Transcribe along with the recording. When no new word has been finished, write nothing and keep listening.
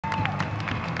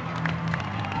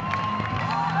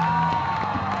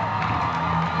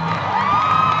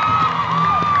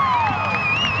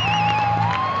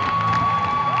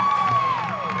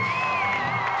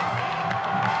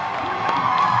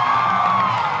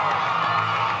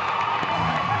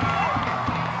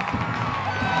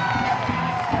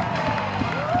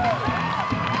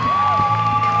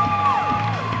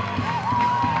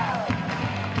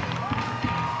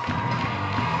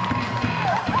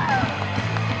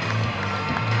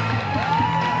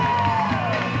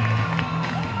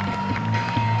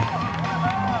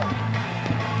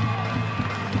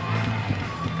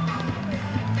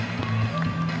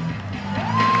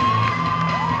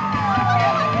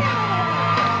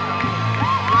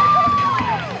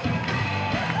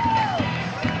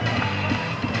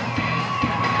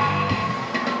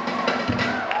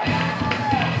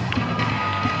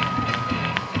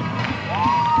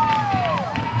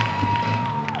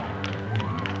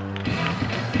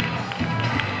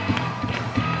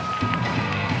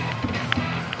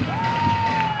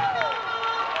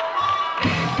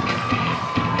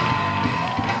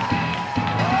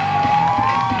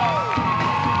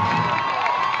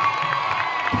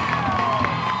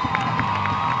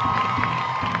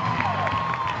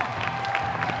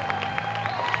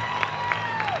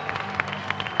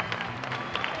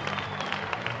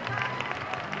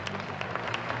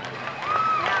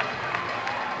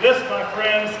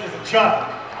friends, is a chopper.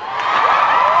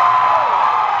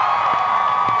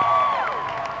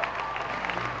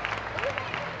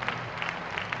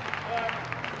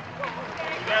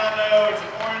 You now know it's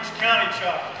an Orange County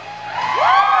chopper.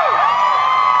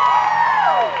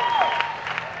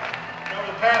 Over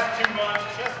the past 2 months,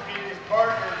 Chesapeake has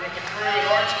partnered with the crew at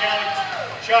Orange County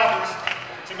Choppers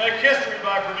to make history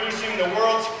by producing the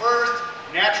world's first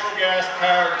natural gas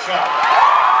powered chopper.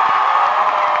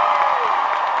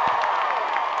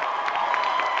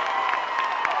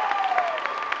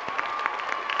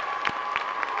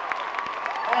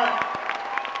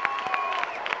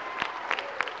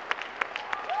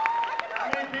 How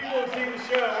many people have seen the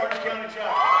show, Orange County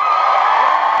Chopper?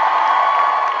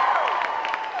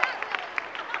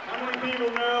 How many people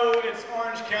know it's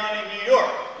Orange County, New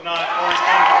York, not Orange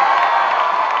County?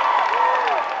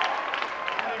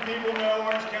 How many people know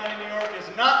Orange County, New York is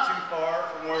not too far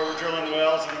from where we're drilling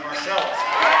wells in the Marcellus?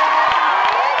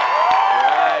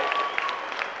 Right.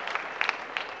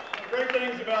 One of the great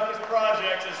things about this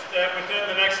project is that within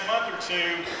the next month or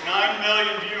two, 9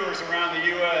 million viewers around the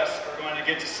U.S. are going to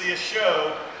get to see a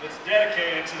show that's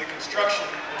dedicated to the construction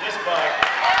of this bike.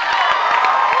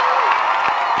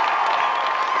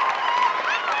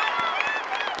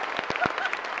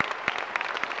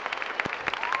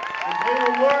 And they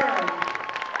will learn,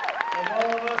 as all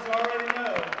of us already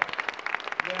know,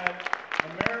 that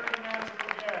American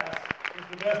natural gas is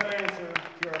the best answer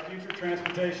to our future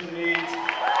transportation needs.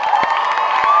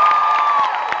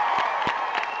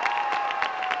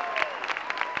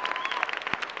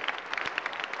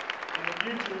 And the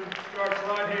future starts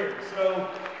right here. So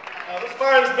let's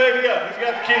fire this baby up. Who's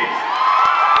got the keys?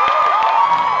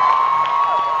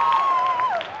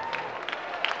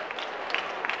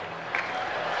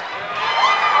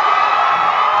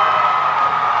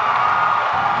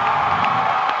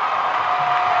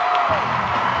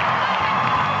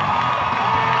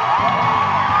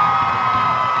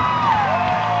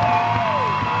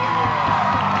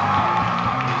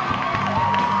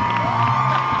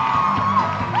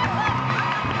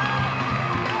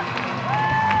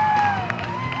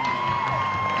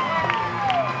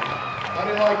 How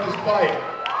do you like this bike?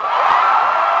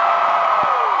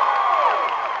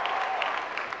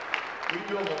 We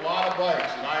build a lot of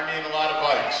bikes, and I mean a lot of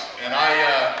bikes. And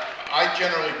I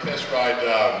generally test ride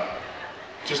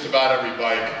just about every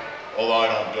bike, although I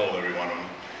don't build every one of them.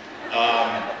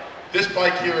 This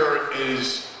bike here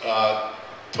is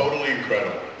totally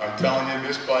incredible. I'm telling you,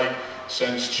 this bike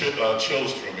sends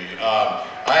chills through me. I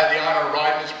had the honor of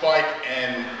riding this bike,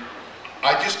 and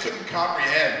I just couldn't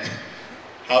comprehend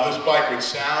how this bike would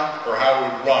sound or how it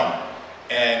would run.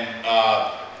 And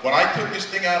when I took this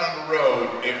thing out on the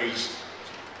road, it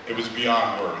was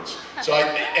beyond words. So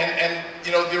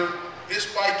you know,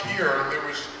 this bike here, there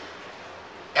was,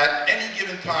 at any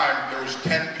given time, there was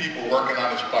 10 people working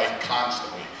on this bike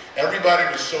constantly. Everybody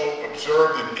was so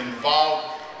observed and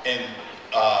involved in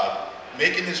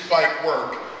making this bike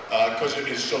work because it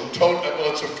is so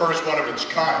well, it's the first one of its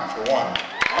kind, for one.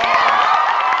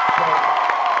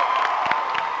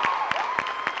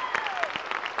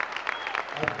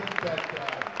 I think that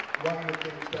one of the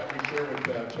things that we share with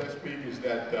Chesapeake is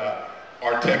that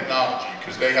our technology,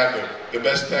 because they have the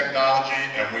best technology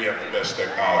and we have the best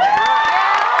technology.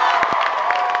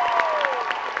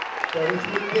 So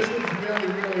this is really,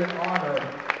 really an honor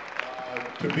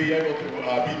to be able to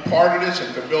be part of this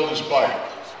and to build this bike.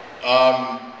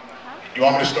 You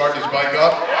want me to start this bike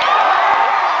up?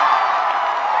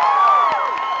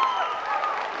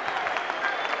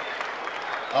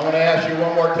 I'm going to ask you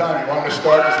one more time. You want me to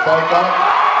start this bike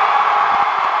up?